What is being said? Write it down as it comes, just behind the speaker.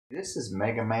This is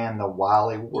Mega Man the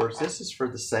Wily Wars. This is for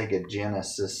the Sega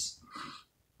Genesis.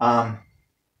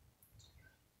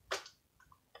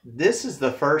 This is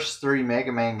the first three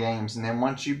Mega Man games, and then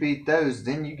once you beat those,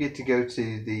 then you get to go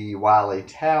to the Wily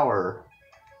Tower.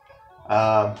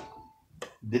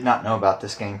 Did not know about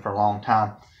this game for a long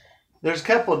time. There's a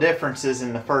couple of differences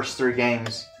in the first three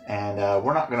games, and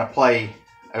we're not going to play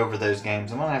over those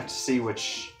games. I'm going to have to see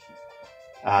which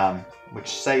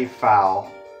save file.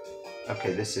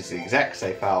 Okay, this is the exact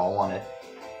save file I wanted.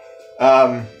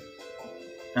 And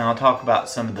I'll talk about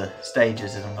some of the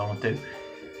stages as I'm going through.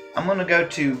 I'm going to go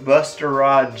to Buster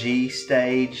Rod G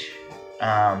stage.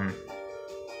 One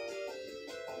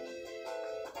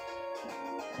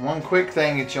quick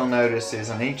thing that you'll notice is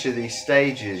on each of these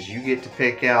stages, you get to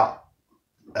pick out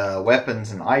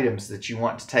weapons and items that you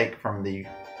want to take from the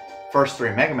first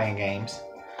three Mega Man games.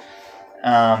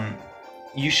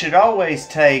 You should always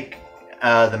take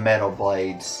the metal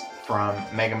blades from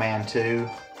Mega Man 2.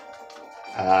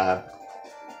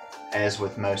 As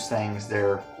with most things,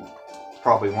 they're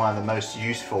probably one of the most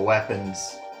useful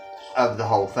weapons of the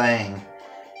whole thing,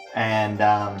 and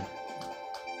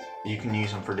you can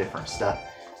use them for different stuff.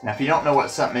 Now if you don't know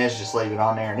what something is, just leave it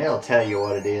on there and it'll tell you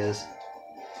what it is.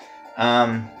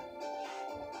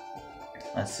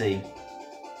 Let's see.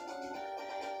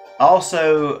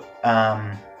 Also,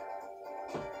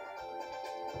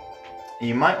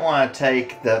 you might want to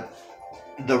take the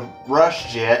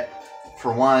rush jet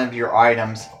for one of your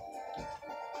items.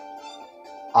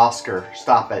 Oscar,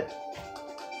 stop it.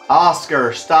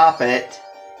 Oscar, stop it.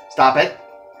 Stop it.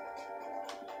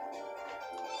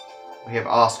 We have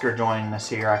Oscar joining us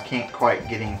here. I can't quite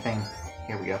get anything.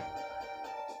 Here we go.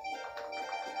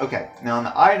 Okay, now on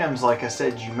the items, like I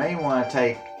said, you may want to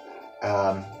take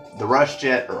the rush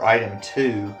jet or item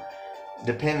 2,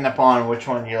 depending upon which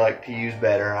one you like to use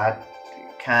better. I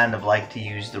kind of like to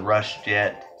use the rush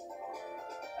jet.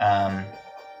 And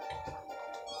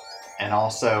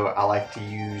also, I like to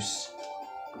use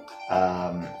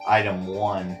item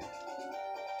 1.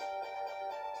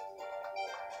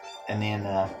 And then,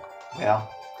 well,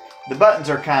 the buttons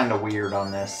are kind of weird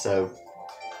on this, so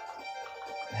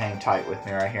hang tight with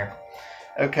me right here.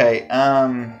 Okay,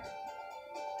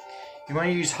 you want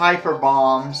to use hyper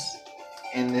bombs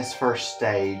in this first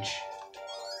stage.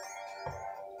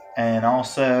 And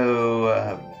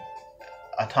also,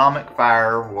 atomic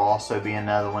fire will also be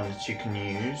another one that you can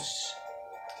use.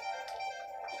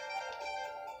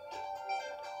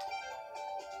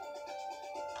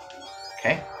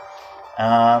 Okay.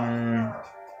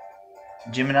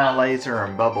 Gemini laser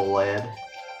and bubble lead.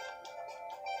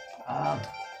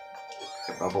 Pick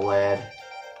up bubble lead.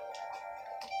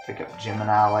 Pick up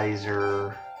Gemini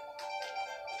laser.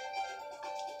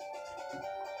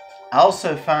 I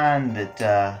also find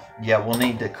that, yeah, we'll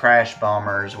need the crash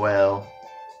bomber as well.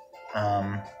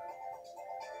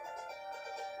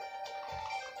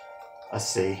 Let's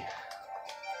see.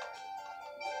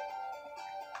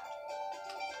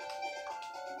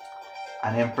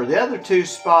 And then for the other two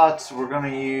spots, we're going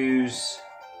to use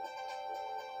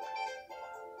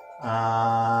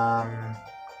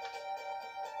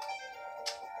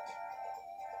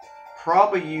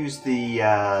probably use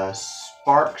the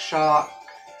spark shock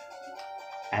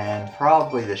and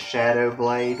probably the shadow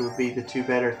blade would be the two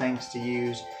better things to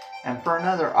use. And for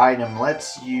another item,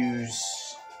 let's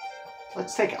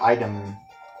take item,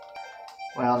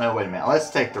 well, no, wait a minute. Let's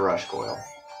take the rush coil.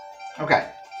 Okay.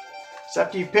 So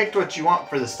after you've picked what you want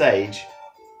for the stage,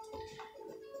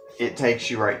 it takes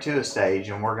you right to a stage,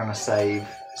 and we're going to save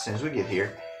as soon as we get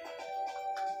here.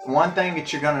 One thing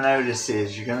that you're going to notice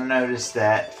is you're going to notice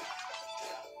that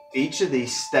each of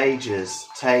these stages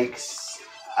takes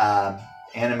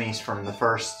enemies from the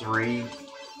first three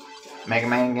Mega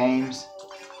Man games.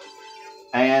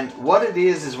 And what it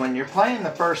is when you're playing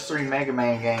the first three Mega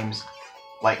Man games,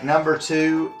 like number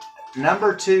two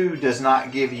does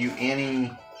not give you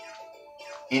any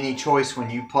choice when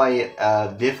you play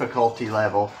at difficulty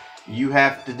level. You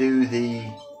have to do the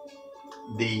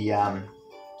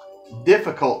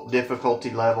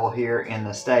difficulty level here in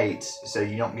the States, so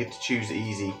you don't get to choose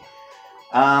easy.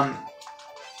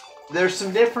 There's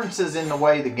some differences in the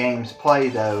way the games play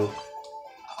though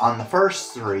on the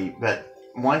first three, but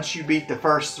once you beat the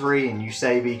first three and you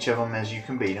save each of them as you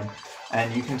can beat them,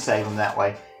 and you can save them that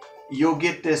way, you'll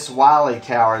get this Wily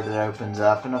tower that opens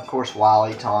up, and of course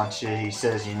Wily taunts you. He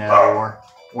says, you know,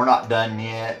 we're not done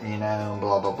yet, you know,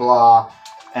 blah blah blah.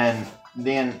 And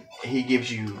then he gives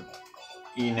you,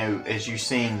 you know, as you've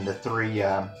seen the three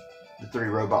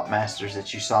robot masters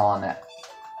that you saw on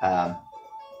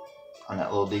that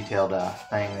little detailed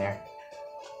thing there.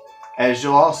 As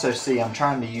you'll also see, I'm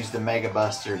trying to use the Mega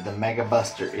Buster. The Mega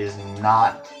Buster is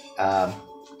not,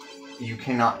 you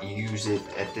cannot use it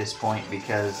at this point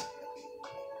because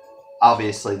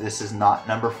obviously this is not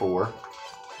number 4.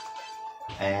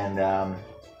 And,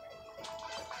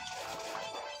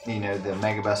 you know, the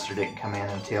Mega Buster didn't come in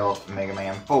until Mega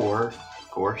Man 4,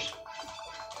 of course.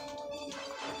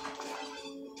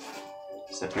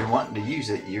 So if you're wanting to use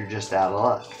it, you're just out of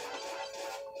luck.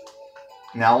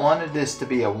 Now, I wanted this to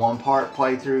be a one-part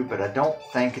playthrough, but I don't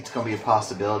think it's going to be a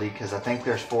possibility because I think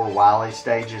there's 4 Wily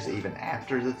stages even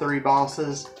after the 3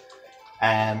 bosses.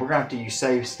 And we're going to have to use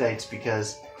save states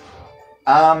because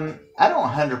I don't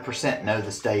 100% know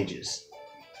the stages.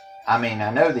 I mean,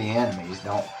 I know the enemies,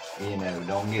 don't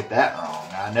get that wrong.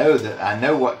 I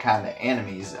know what kind of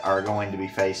enemies are going to be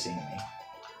facing me.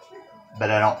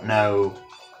 But I don't know,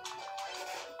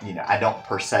 I don't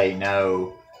per se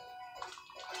know,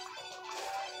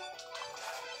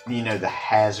 the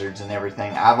hazards and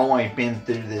everything. I've only been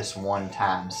through this one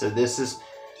time. So this is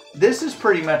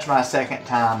pretty much my second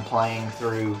time playing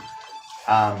through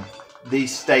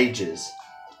these stages.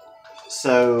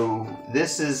 So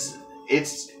this is,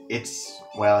 it's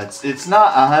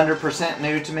not 100%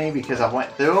 new to me because I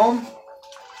went through them.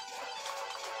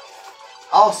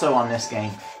 Also on this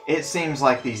game, it seems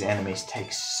like these enemies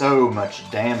take so much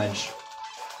damage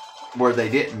where they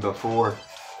didn't before.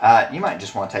 You might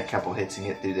just want to take a couple hits and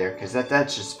get through there because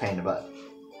that's just a pain in the butt.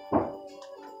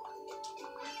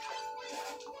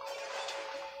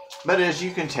 But as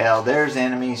you can tell, there's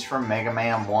enemies from Mega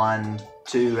Man 1,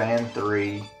 2, and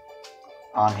 3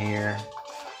 on here.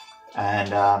 And,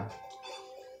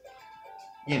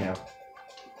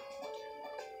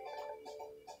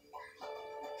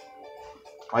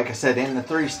 like I said, in the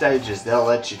 3 stages, they'll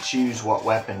let you choose what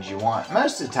weapons you want.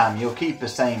 Most of the time, you'll keep the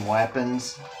same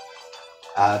weapons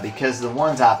because the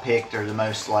ones I picked are the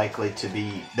most likely to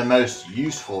be the most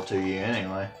useful to you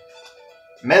anyway.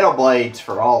 Metal blades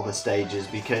for all the stages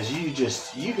because you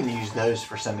can use those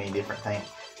for so many different things.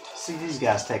 See, these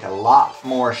guys take a lot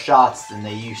more shots than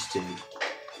they used to.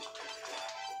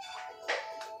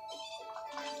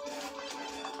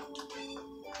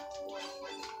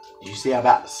 You see, I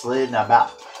about slid and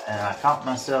I caught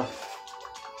myself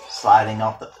sliding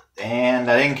off and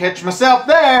I didn't catch myself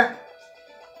there.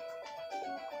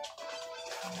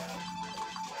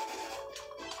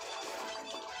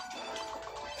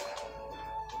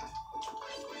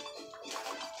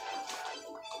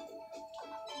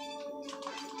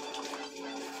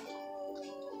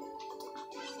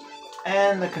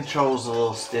 And the controls a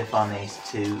little stiff on these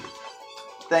two.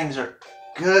 Things are,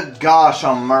 good gosh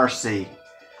on mercy.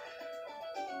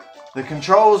 The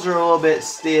controls are a little bit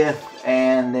stiff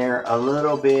and they're a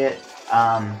little bit,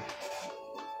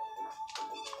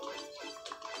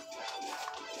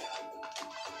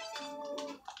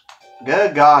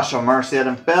 good gosh on mercy, I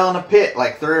done fell in a pit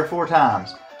like 3 or 4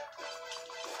 times.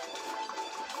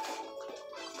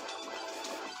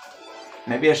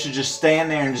 Maybe I should just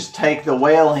stand there and just take the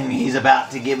wailing he's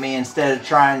about to give me instead of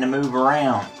trying to move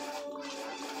around.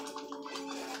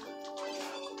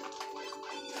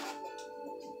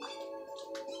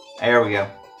 There we go.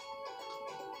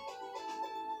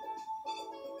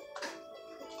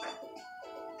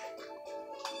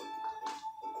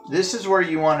 This is where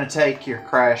you want to take your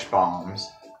crash bombs.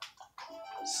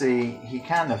 See, he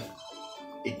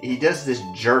does this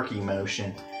jerky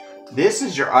motion. This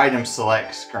is your item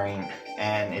select screen,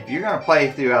 and if you're going to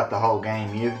play throughout the whole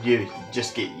game, you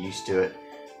just get used to it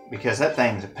because that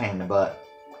thing's a pain in the butt.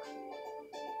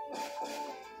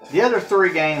 The other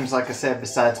 3 games, like I said,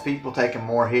 besides people taking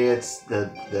more hits,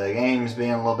 the games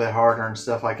being a little bit harder and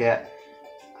stuff like that,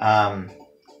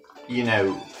 you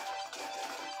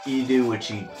do what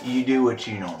you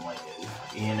normally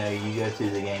do. You go through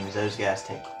the games. Those guys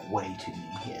take way too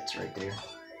many hits right there.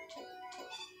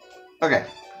 Okay,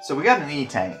 so we got an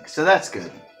E-Tank, so that's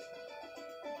good.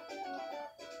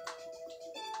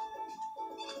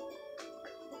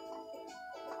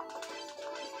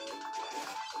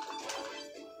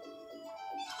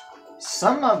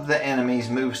 Some of the enemies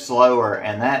move slower,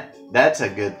 and that's a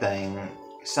good thing,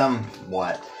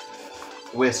 somewhat,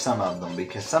 with some of them,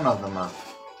 because some of them are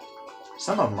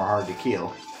hard to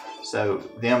kill. So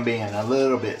them being a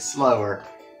little bit slower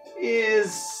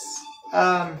is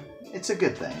it's a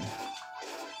good thing.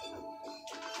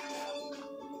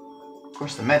 Of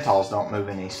course, the Metals don't move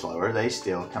any slower; they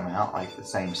still come out like the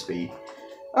same speed.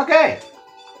 Okay,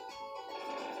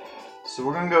 so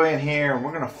we're gonna go in here and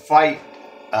we're gonna fight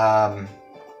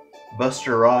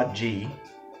Buster Rod G.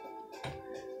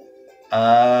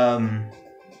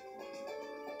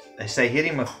 They say hit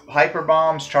him with hyper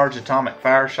bombs, charge atomic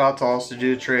fire shots, also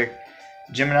do a trick.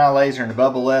 Gemini laser and the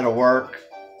bubble lead will work.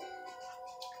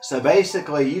 So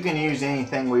basically, you can use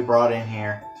anything we brought in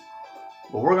here.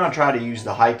 But we're going to try to use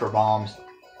the hyper bombs.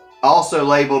 Also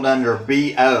labeled under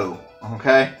BO.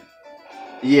 Okay?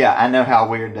 Yeah, I know how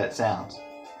weird that sounds.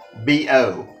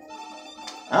 BO.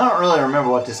 I don't really remember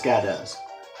what this guy does.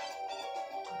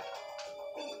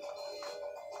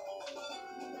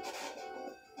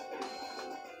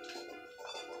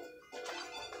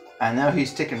 I know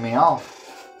he's ticking me off.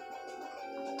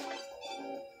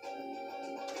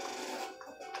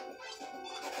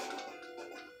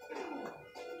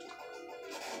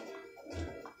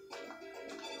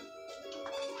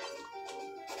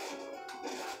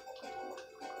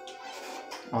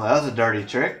 Well, that was a dirty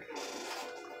trick.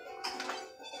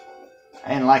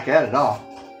 I didn't like that at all.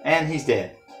 And he's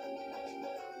dead.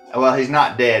 Well, he's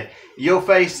not dead. You'll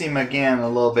face him again a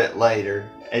little bit later.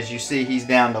 As you see, he's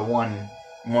down to one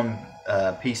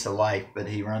piece of life, but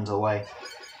he runs away.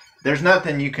 There's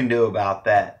nothing you can do about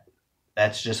that.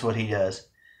 That's just what he does.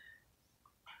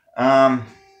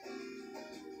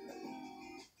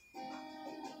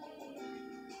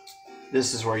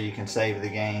 This is where you can save the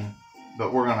game,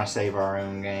 but we're going to save our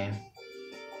own game.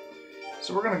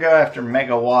 So we're going to go after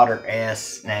Mega Water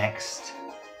S next.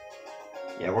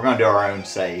 Yeah, we're going to do our own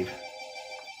save.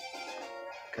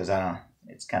 Because I don't know,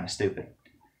 it's kind of stupid.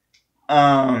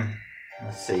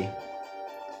 Let's see.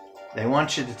 They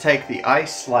want you to take the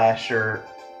Ice Slasher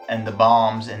and the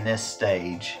bombs in this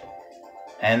stage.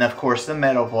 And of course the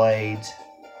Metal Blades.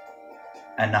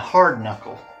 And the Hard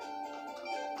Knuckle.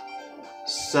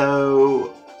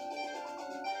 So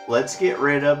let's get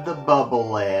rid of the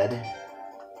Bubble Lead.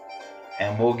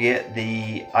 And we'll get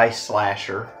the Ice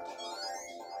Slasher.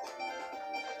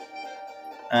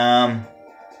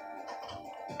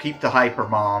 Keep the Hyper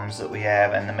Bombs that we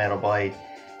have and the Metal Blade.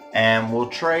 And we'll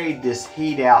trade this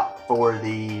heat out for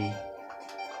the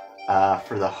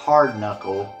Hard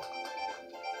Knuckle,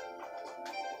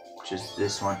 which is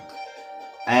this one.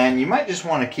 And you might just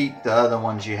want to keep the other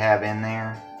ones you have in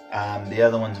there. The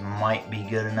other ones might be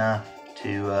good enough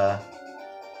to...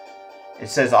 It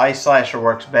says Ice Slasher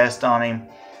works best on him.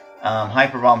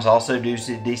 Hyper Bombs also do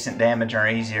decent damage and are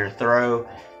easier to throw.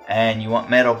 And you want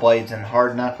Metal Blades and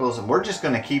Hard Knuckles. And we're just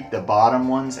going to keep the bottom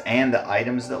ones and the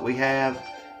items that we have.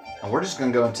 And we're just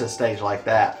going to go into a stage like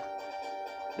that.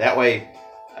 That way,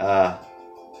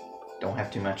 don't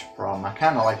have too much of a problem. I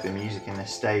kind of like the music in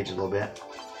this stage a little bit.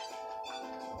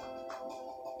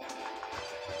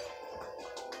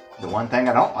 The one thing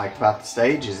I don't like about the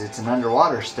stage is it's an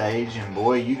underwater stage. And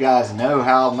boy, you guys know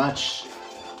how much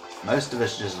most of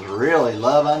us just really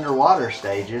love underwater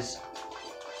stages.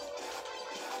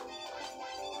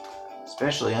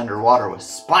 Especially underwater with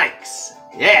spikes.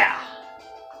 Yeah!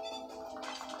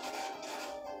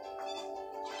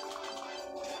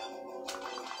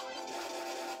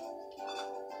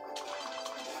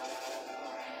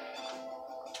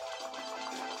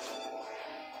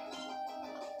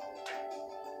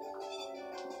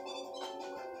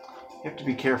 You have to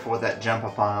be careful with that jump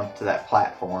up to that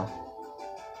platform.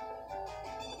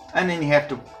 And then you have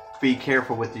to be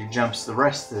careful with your jumps the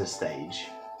rest of the stage.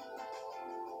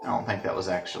 I don't think that was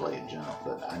actually a jump,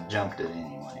 but I jumped it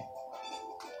anyway.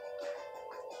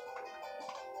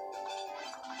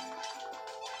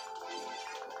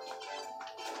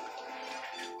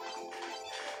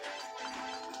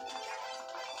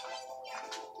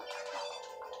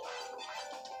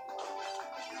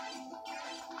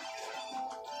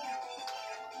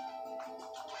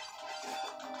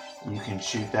 You can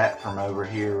shoot that from over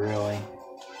here, really.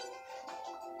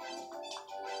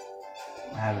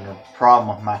 I'm having a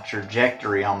problem with my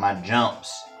trajectory on my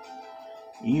jumps.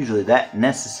 Usually that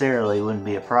necessarily wouldn't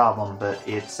be a problem, but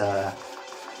it's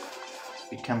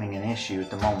becoming an issue at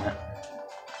the moment.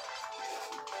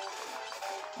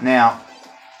 Now,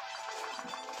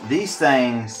 these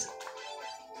things,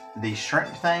 these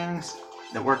shrimp things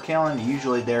that we're killing,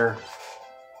 usually they're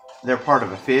part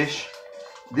of a fish.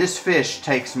 This fish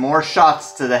takes more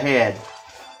shots to the head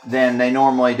than they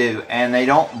normally do, and they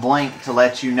don't blink to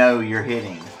let you know you're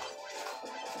hitting.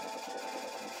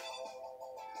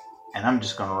 And I'm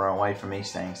just going to run away from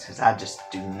these things because I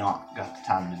just do not got the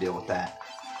time to deal with that.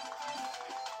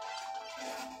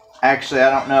 Actually,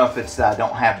 I don't know if it's that I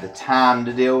don't have the time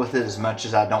to deal with it as much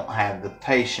as I don't have the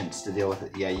patience to deal with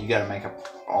it. Yeah, you got to make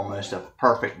almost a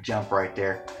perfect jump right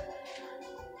there.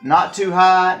 Not too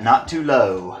high, not too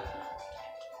low.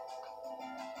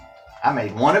 I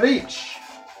made one of each.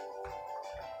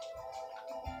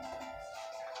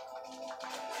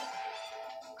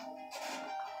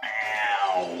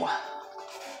 Ow.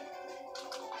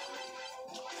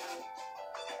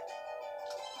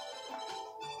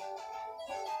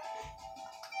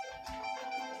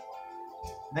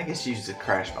 I think it's used a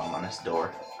crash bomb on this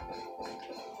door.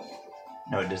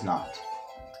 No, it does not.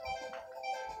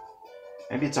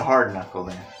 Maybe it's a hard knuckle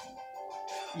then.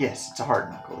 Yes, it's a hard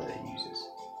knuckle that it uses.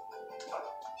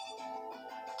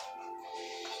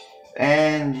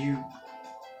 And you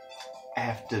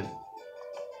have to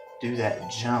do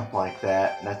that jump like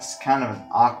that. That's kind of an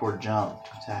awkward jump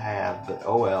to have, but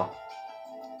oh well.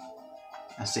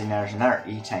 I see now there's another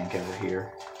E-tank over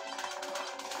here.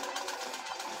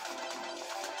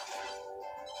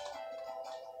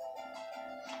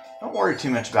 Don't worry too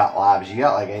much about lives. You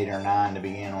got like 8 or 9 to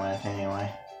begin with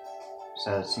anyway.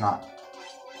 So it's not...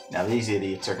 Now these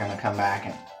idiots are going to come back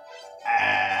and...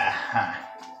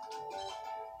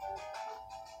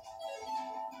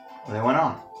 Well, they went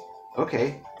on.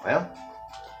 Okay, well,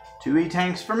 2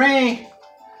 E-tanks for me!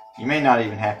 You may not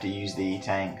even have to use the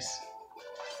E-tanks.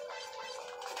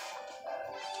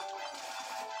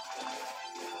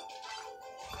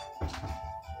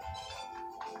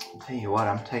 I'll tell you what,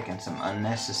 I'm taking some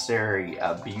unnecessary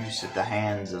abuse at the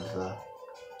hands of the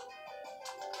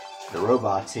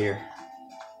robots here.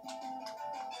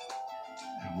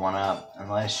 And 1 up,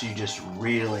 unless you just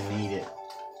really need it.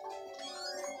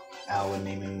 I wouldn't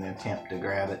even attempt to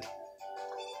grab it.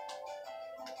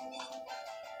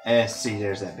 See,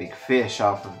 there's that big fish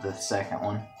off of the second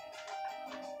one.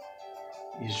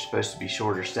 These are supposed to be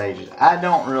shorter stages. I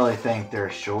don't really think they're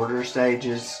shorter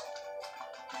stages.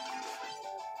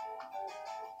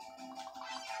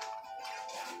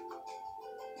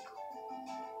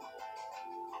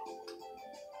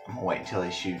 I'm gonna wait until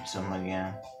he shoots them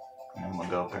again. And then we'll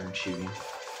go up there and shoot him.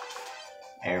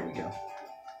 There we go.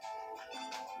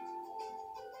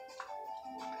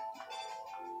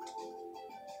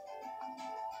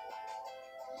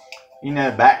 You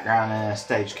know, the background in this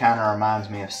stage kind of reminds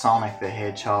me of Sonic the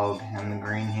Hedgehog in the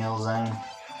Green Hill Zone.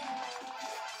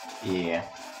 Yeah.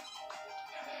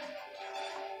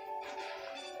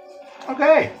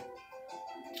 Okay.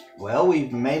 Well,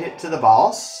 we've made it to the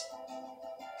boss.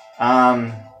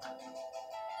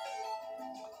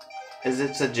 As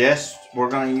it suggests,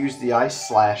 we're going to use the Ice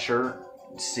Slasher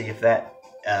to see if that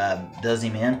does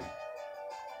him in.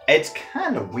 It's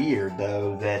kind of weird,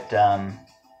 though, that...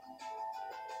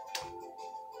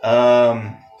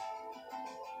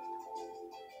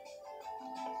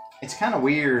 it's kind of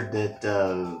weird that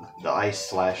the Ice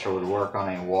Slasher would work on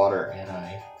a water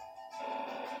enemy.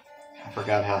 I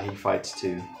forgot how he fights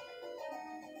too.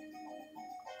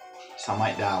 So I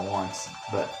might die once,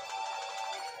 but...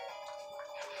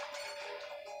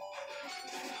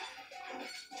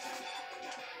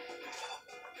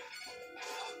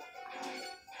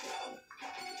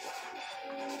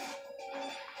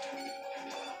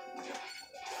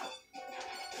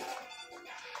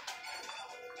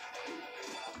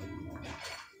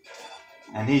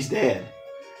 And he's dead.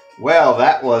 Well,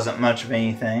 that wasn't much of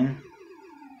anything.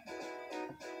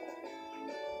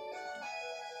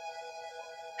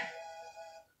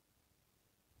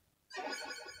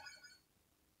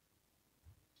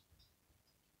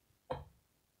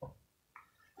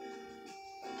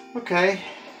 Okay.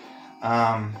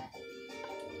 I'm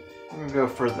going to go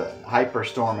for the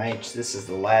Hyperstorm H. This is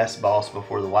the last boss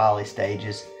before the Wily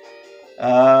stages.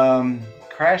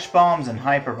 Crash Bombs and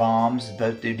Hyper Bombs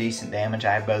both do decent damage.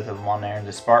 I have both of them on there.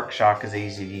 The Spark Shock is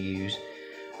easy to use.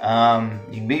 You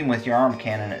can beat them with your arm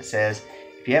cannon, it says.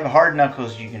 If you have hard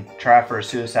knuckles, you can try for a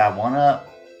suicide 1-up.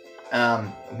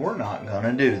 We're not going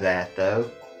to do that, though.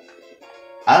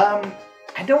 I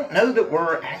don't know that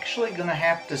we're actually going to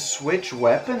have to switch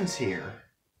weapons here.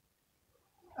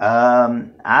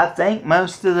 I think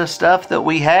most of the stuff that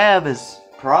we have is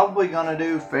probably going to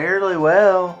do fairly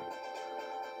well.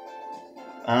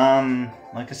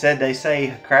 Like I said, they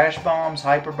say Crash Bombs,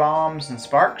 Hyper Bombs, and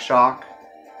Spark Shock.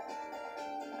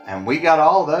 And we got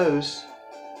all those.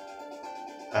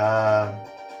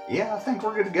 Yeah, I think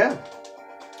we're good to go.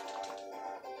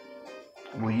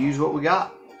 We'll use what we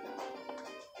got.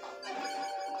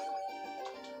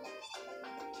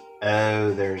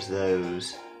 Oh, there's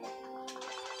those.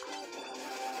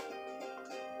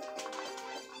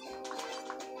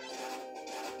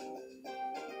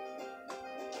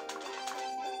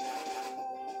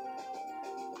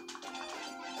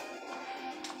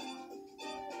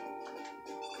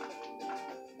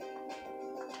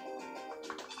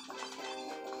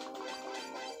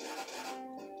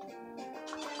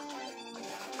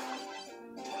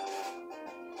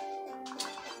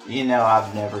 You know,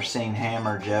 I've never seen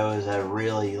Hammer Joe as a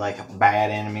really, like, a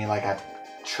bad enemy, like a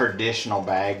traditional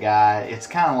bad guy. It's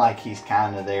kind of like he's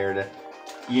kind of there to,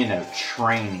 you know,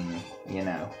 training, you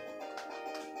know.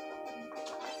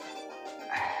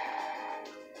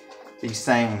 These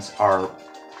things are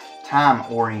time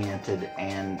oriented,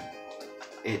 and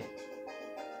it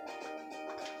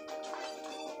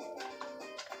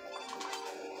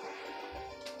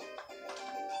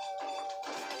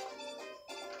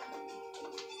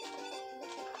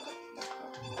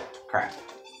crap.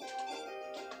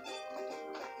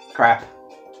 Crap.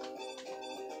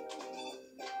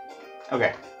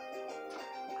 Okay.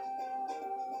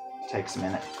 Takes a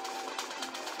minute.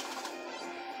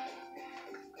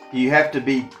 You have to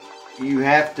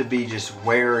be just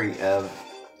wary of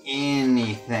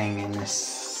anything in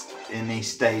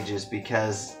these stages,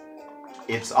 because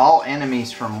it's all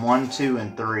enemies from 1, 2,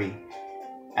 and 3,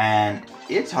 and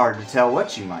it's hard to tell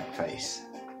what you might face.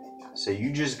 So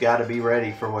you just got to be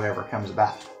ready for whatever comes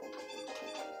about.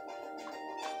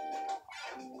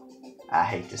 I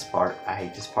hate this part. I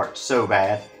hate this part so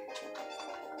bad.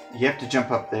 You have to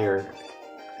jump up there,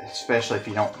 especially if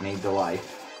you don't need the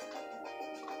life.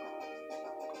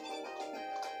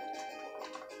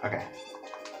 Okay.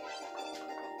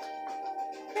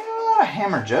 There are a lot of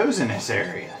Hammer Joes in this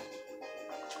area.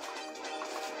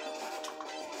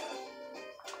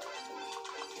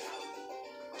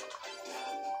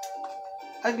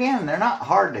 Again, they're not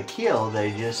hard to kill.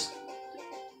 They're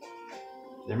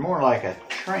more like a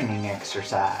training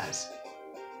exercise.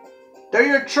 They're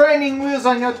your training wheels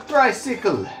on your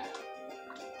tricycle.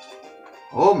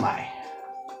 Oh my.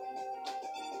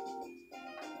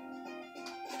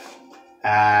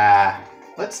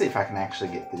 Let's see if I can actually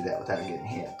get through that without getting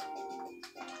hit.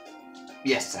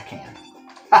 Yes, I can.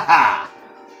 Haha!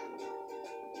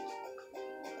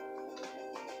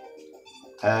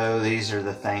 Oh, these are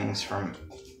the things from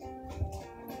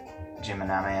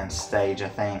Gemini Man's stage, I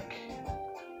think.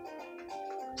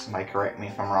 Somebody correct me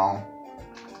if I'm wrong.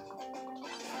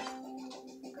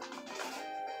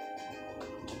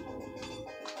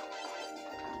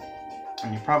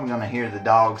 And you're probably going to hear the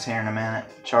dogs here in a minute.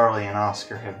 Charlie and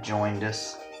Oscar have joined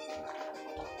us.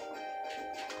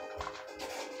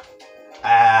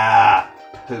 Ah,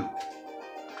 poop.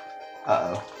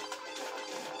 Uh-oh.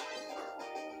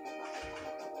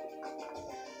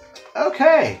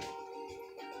 Okay.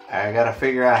 I gotta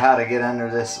figure out how to get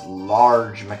under this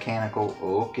large mechanical.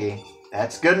 Okay.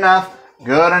 That's good enough.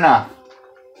 Good enough.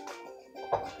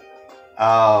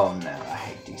 Oh no, I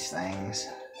hate these things.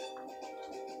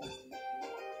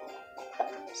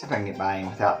 See if I can get by him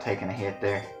without taking a hit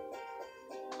there.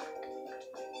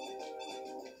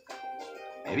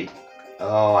 Maybe.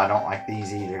 Oh, I don't like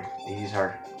these either. These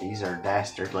are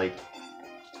dastardly.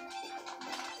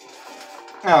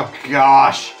 Oh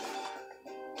gosh.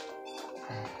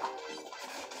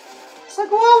 It's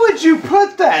like, why would you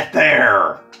put that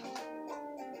there?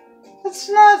 It's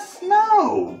not,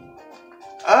 no.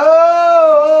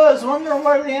 Oh, I was wondering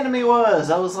where the enemy was.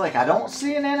 I was like, I don't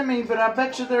see an enemy, but I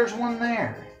bet you there's one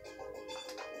there.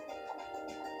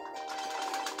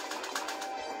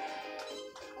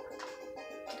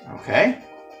 Okay.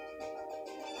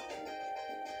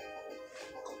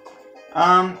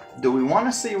 Do we want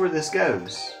to see where this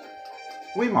goes?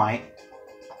 We might.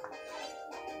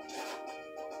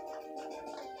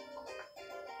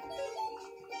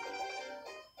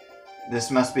 This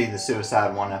must be the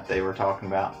suicide one-up they were talking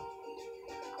about.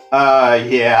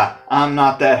 Yeah, I'm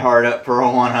not that hard up for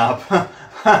a one-up.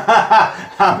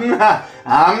 I'm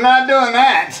not doing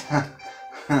that.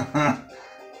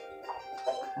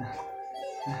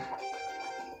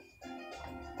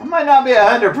 I might not be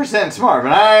 100% smart,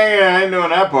 but I ain't doing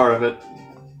that part of it.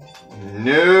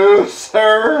 No,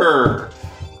 sir.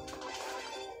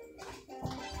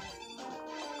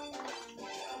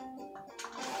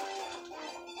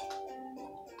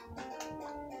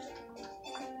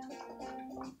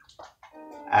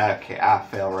 Okay, I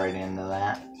fell right into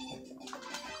that.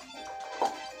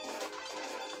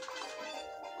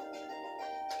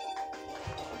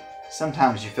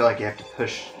 Sometimes you feel like you have to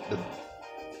push the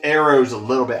arrows a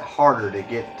little bit harder to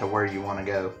get to where you want to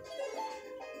go.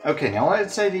 Okay, now what did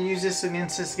it say to use this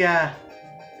against this guy?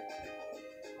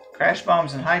 Crash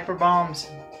bombs and hyper bombs?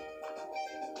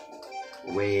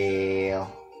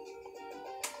 Well,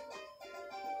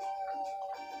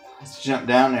 let's jump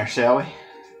down there, shall we?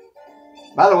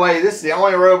 By the way, this is the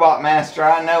only Robot Master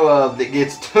I know of that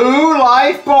gets 2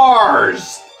 life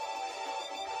bars!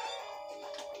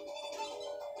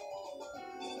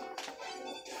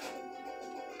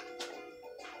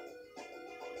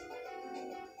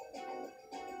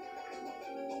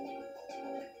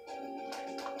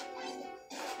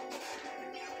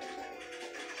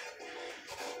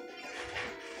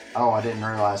 Oh, I didn't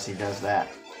realize he does that.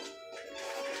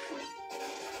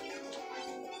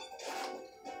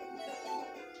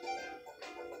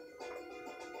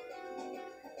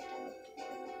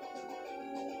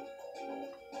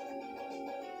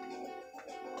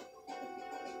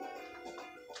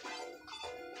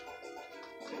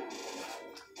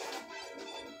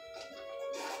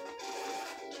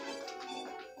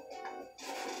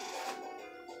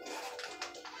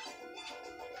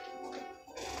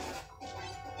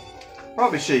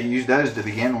 Probably should have used those to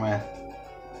begin with.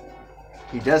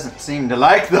 He doesn't seem to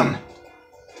like them.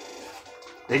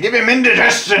 They give him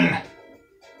indigestion.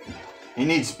 He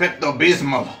needs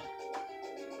Pepto-Bismol.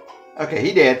 Okay,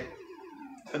 he did.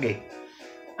 Okay.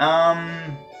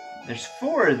 There's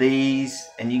 4 of these,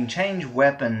 and you can change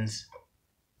weapons.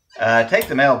 Take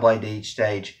the metal blade to each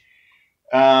stage.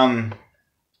 There's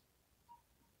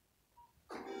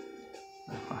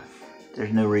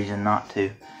no reason not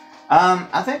to.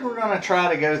 I think we're going to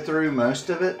try to go through most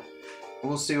of it.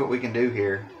 We'll see what we can do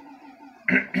here.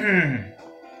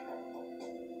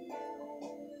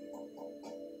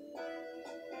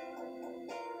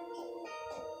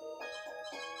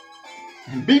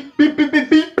 Beep, beep, beep, beep,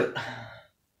 beep.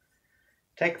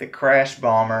 Take the Crash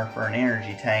Bomber for an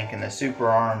energy tank and the Super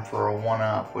Arm for a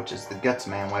 1-up, which is the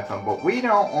Gutsman weapon. But we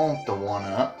don't want the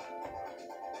 1-up.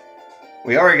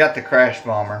 We already got the Crash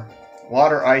Bomber.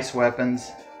 Water Ice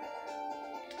weapons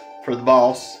for the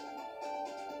boss.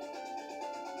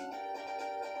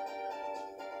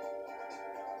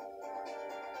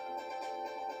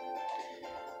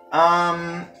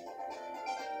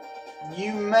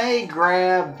 You may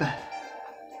grab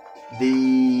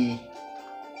the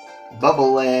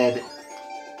bubble lead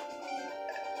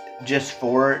just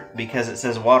for it because it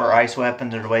says water ice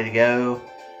weapons are the way to go.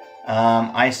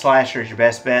 Ice Slasher is your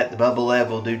best bet. The bubble lead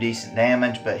will do decent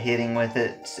damage, but hitting with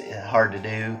it's hard to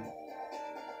do.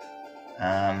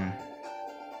 I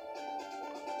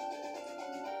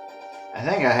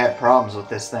think I had problems with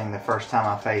this thing the first time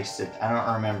I faced it. I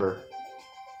don't remember.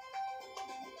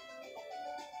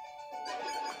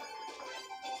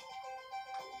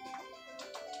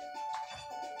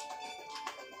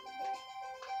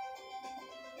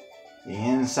 The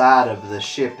inside of the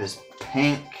ship is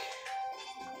pink.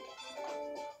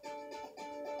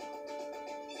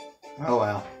 Oh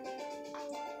well.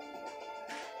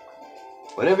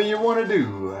 Whatever you want to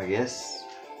do, I guess.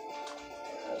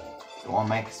 You want to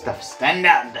make stuff stand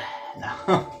out?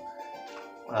 No.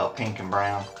 Well, pink and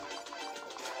brown.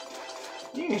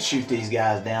 You can shoot these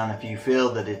guys down if you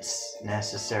feel that it's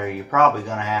necessary. You're probably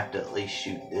going to have to at least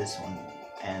shoot this one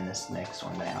and this next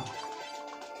one down.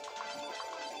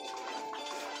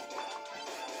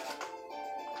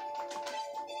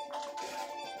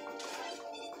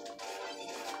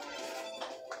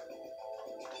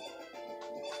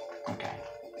 Okay.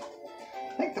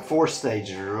 I think the 4th stage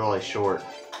is really short.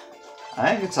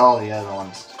 I think it's all the other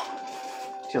ones.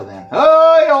 Till then.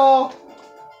 Oh, y'all!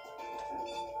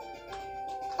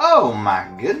 Oh my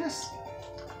goodness.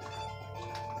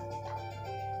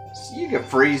 So you can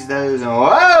freeze those and whoa,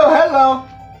 hello!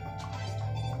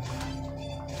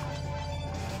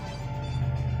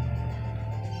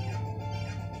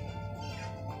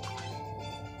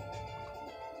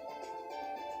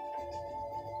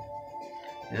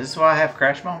 Is this why I have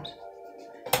crash bombs?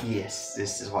 Yes,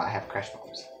 this is why I have crash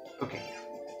bombs. Okay.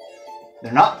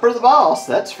 They're not for the boss,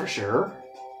 that's for sure.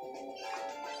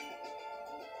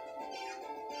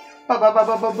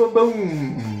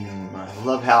 Boom! I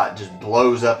love how it just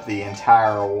blows up the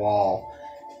entire wall.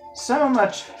 So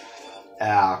much...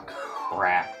 Oh,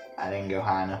 crap. I didn't go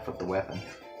high enough with the weapon.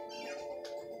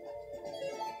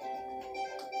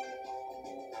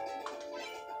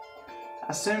 I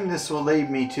assume this will lead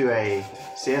me to a...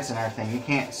 See, that's another thing. You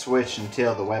can't switch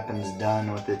until the weapon's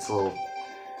done with its little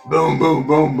boom, boom,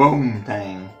 boom, boom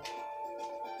thing.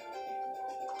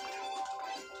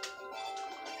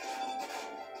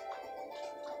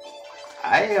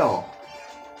 Ayo.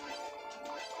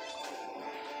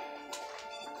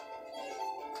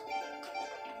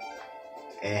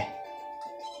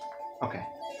 Okay.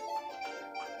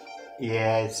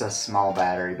 Yeah, it's a small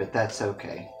battery, but that's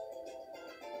okay.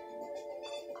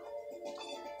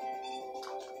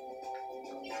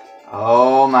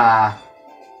 Oh my.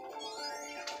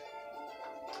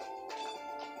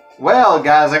 Well,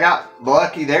 guys, I got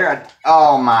lucky there.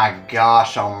 Oh my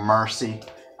gosh, oh mercy.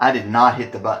 I did not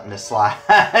hit the button to slide.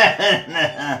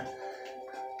 I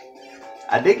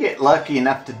did get lucky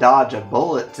enough to dodge a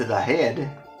bullet to the head.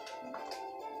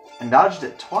 And dodged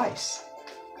it twice.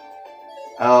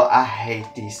 Oh, I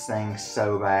hate these things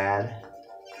so bad.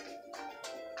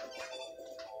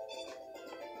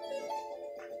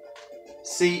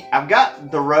 See, I've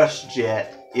got the rush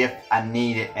jet if I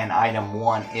need it, and item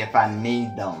 1 if I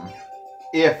need them.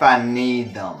 If I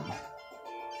need them.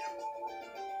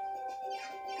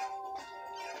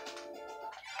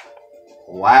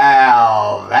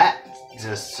 Wow, that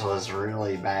just was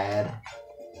really bad.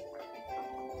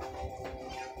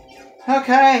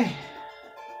 Okay.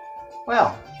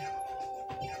 Well.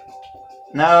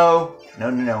 No. No,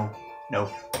 no, no.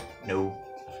 No. No.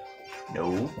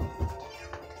 No.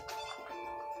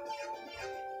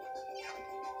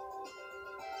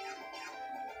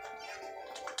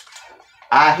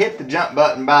 I hit the jump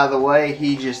button, by the way.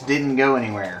 He just didn't go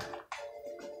anywhere.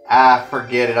 I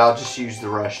forget it. I'll just use the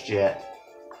rush jet.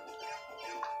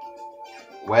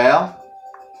 Well,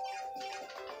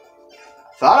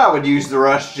 thought I would use the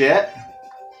rush jet.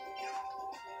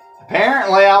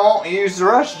 Apparently, I won't use the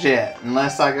rush jet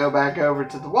unless I go back over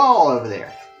to the wall over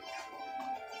there.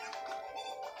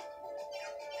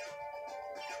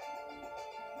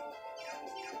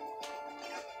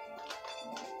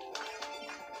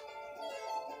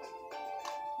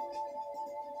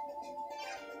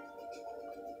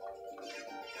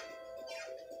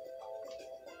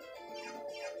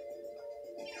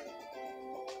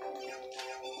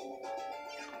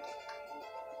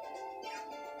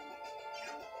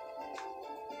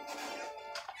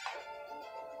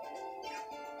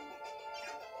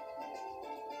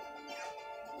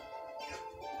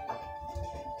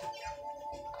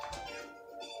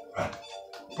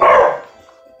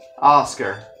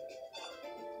 Oscar.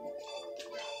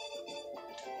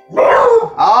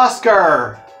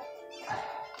 Oscar!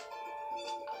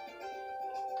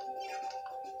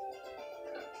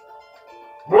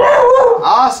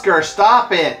 Oscar,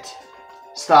 stop it!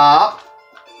 Stop.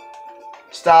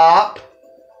 Stop.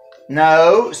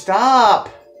 No, stop.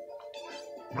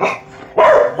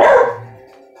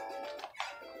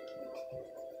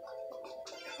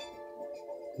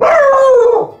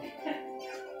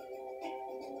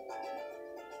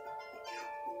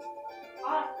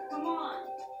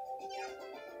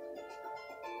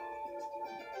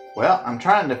 Well, I'm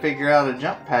trying to figure out a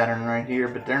jump pattern right here,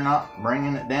 but they're not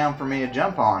bringing it down for me to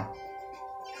jump on.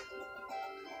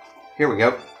 Here we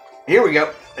go. Here we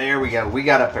go. There we go. We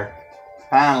got up there.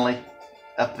 Finally,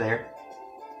 up there.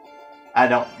 I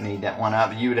don't need that one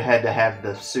up. You would have had to have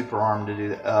the super arm to do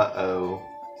that. Uh-oh.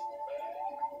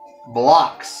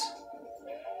 Blocks.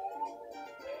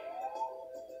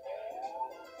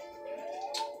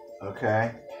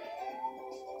 Okay.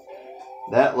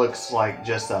 That looks like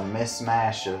just a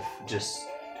mismatch of just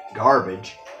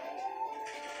garbage.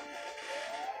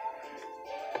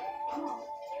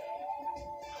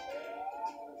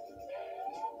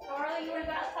 Carly, you want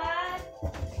to go outside?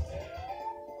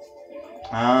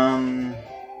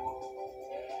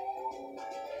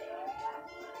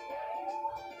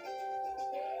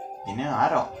 You know,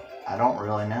 I don't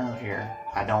really know here.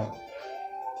 I don't.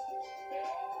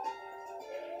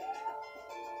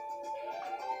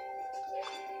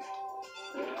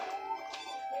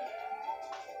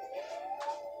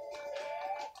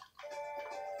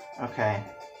 Okay.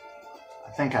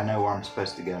 I think I know where I'm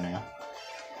supposed to go now.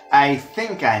 I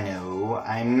think I know.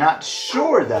 I'm not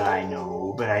sure that I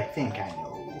know, but I think I know.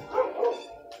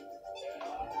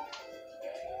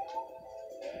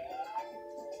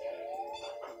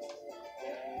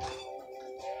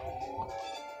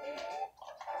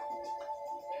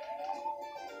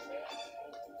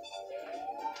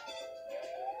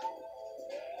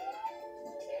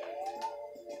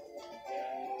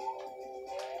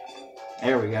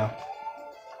 There we go.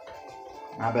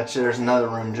 I bet you there's another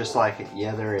room just like it.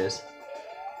 Yeah, there is.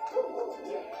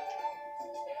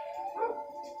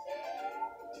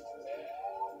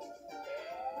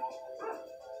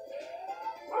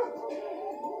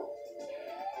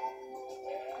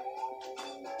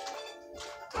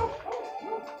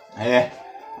 Yeah,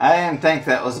 I didn't think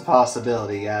that was a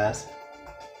possibility, guys.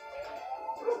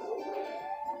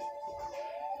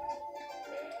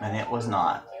 And it was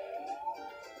not.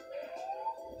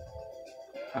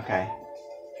 Okay.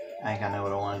 I think I know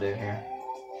what I want to do here.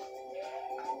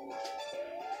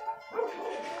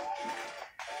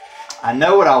 I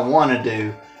know what I want to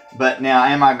do, but now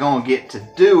am I going to get to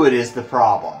do it is the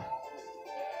problem.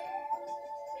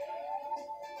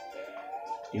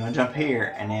 You want to jump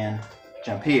here, and then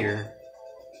jump here,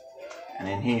 and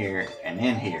then here, and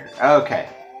then here. Okay.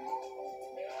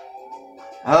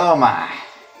 Oh my.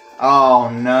 Oh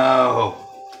no.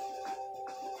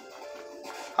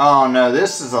 Oh no,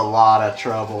 this is a lot of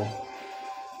trouble.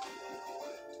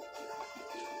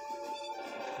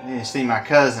 You see my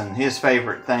cousin, his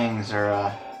favorite things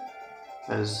are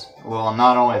those, well,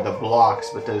 not only the blocks,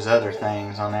 but those other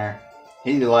things on there.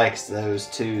 He likes those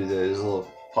too, those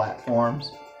little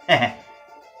platforms.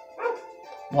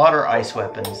 Water ice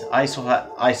weapons, ice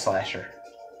slasher.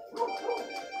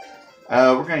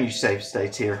 We're going to use safe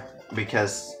states here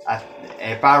because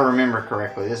if I remember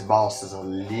correctly, this boss is a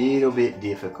little bit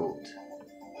difficult.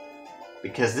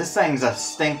 Because this thing's a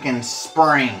stinking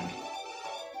spring.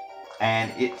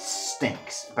 And it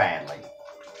stinks badly.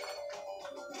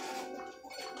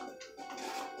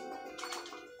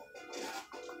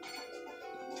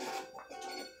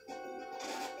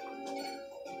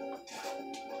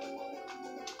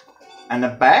 And the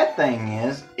bad thing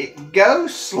is, it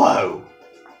goes slow.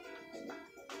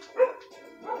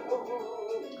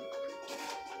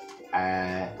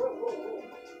 I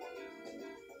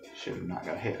should have not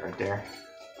got hit right there,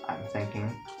 I'm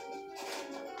thinking.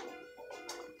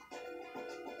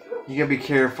 You gotta be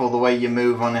careful the way you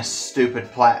move on this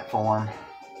stupid platform.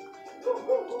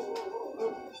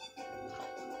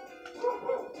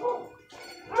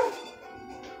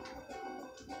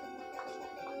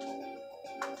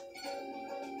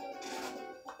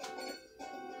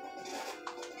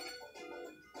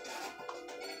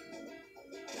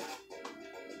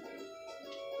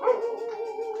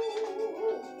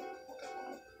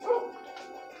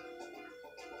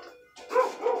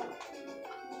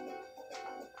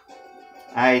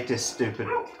 I hate this stupid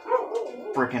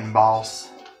freaking boss.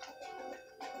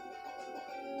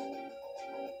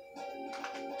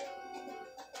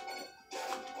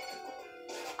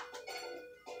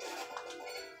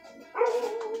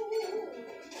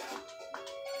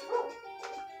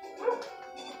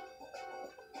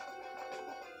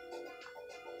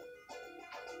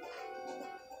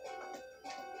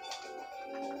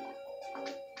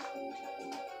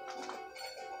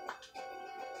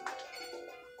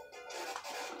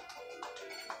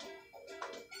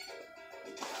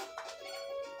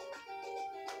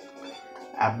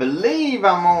 I believe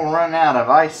I'm gonna run out of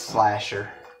Ice Slasher.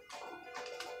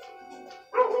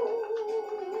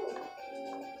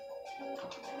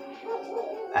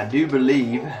 I do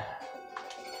believe.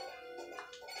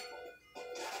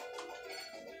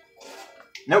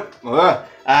 Nope. I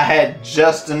had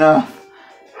just enough.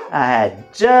 I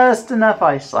had just enough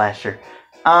Ice Slasher.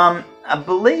 I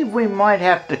believe we might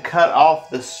have to cut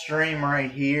off the stream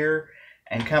right here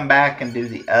and come back and do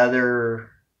the other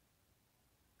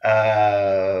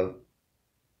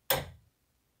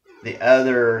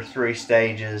three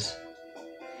stages.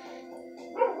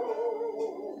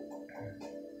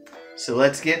 So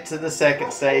let's get to the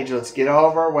second stage. Let's get all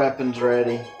of our weapons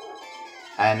ready,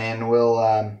 and then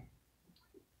we'll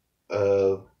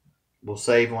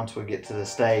save once we get to the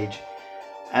stage,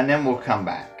 and then we'll come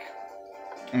back.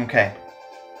 Okay.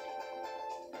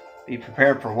 Be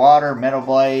prepared for water, metal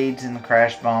blades, and the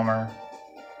crash bomber.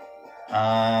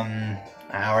 I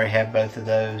already have both of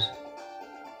those.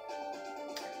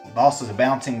 The boss is a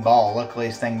bouncing ball. Luckily,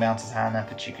 this thing bounces high enough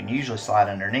that you can usually slide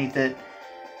underneath it.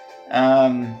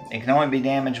 It can only be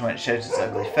damaged when it shows its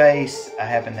ugly face. I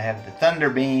happen to have the thunder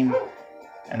beam,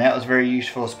 and that was very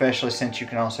useful, especially since you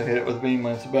can also hit it with a beam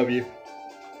when it's above you.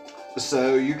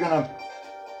 So you're gonna...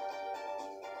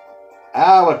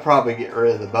 I would probably get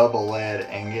rid of the bubble lead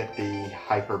and get the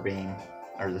hyper beam,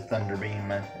 or the thunder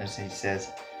beam, as he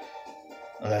says.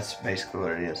 Well, that's basically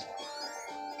what it is.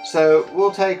 So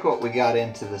we'll take what we got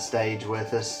into the stage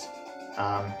with us.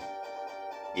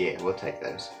 Yeah, we'll take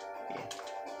those. Yeah.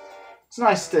 It's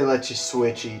nice to let you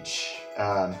switch each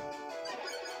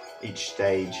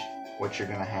stage, what you're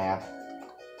gonna have.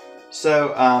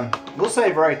 So we'll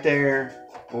save right there.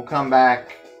 We'll come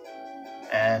back,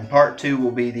 and part 2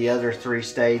 will be the other 3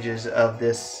 stages of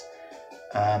this,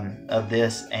 and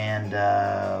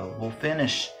we'll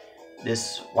finish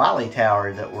this Wily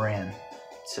tower that we're in.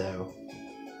 So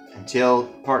until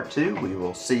part 2, we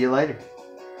will see you later.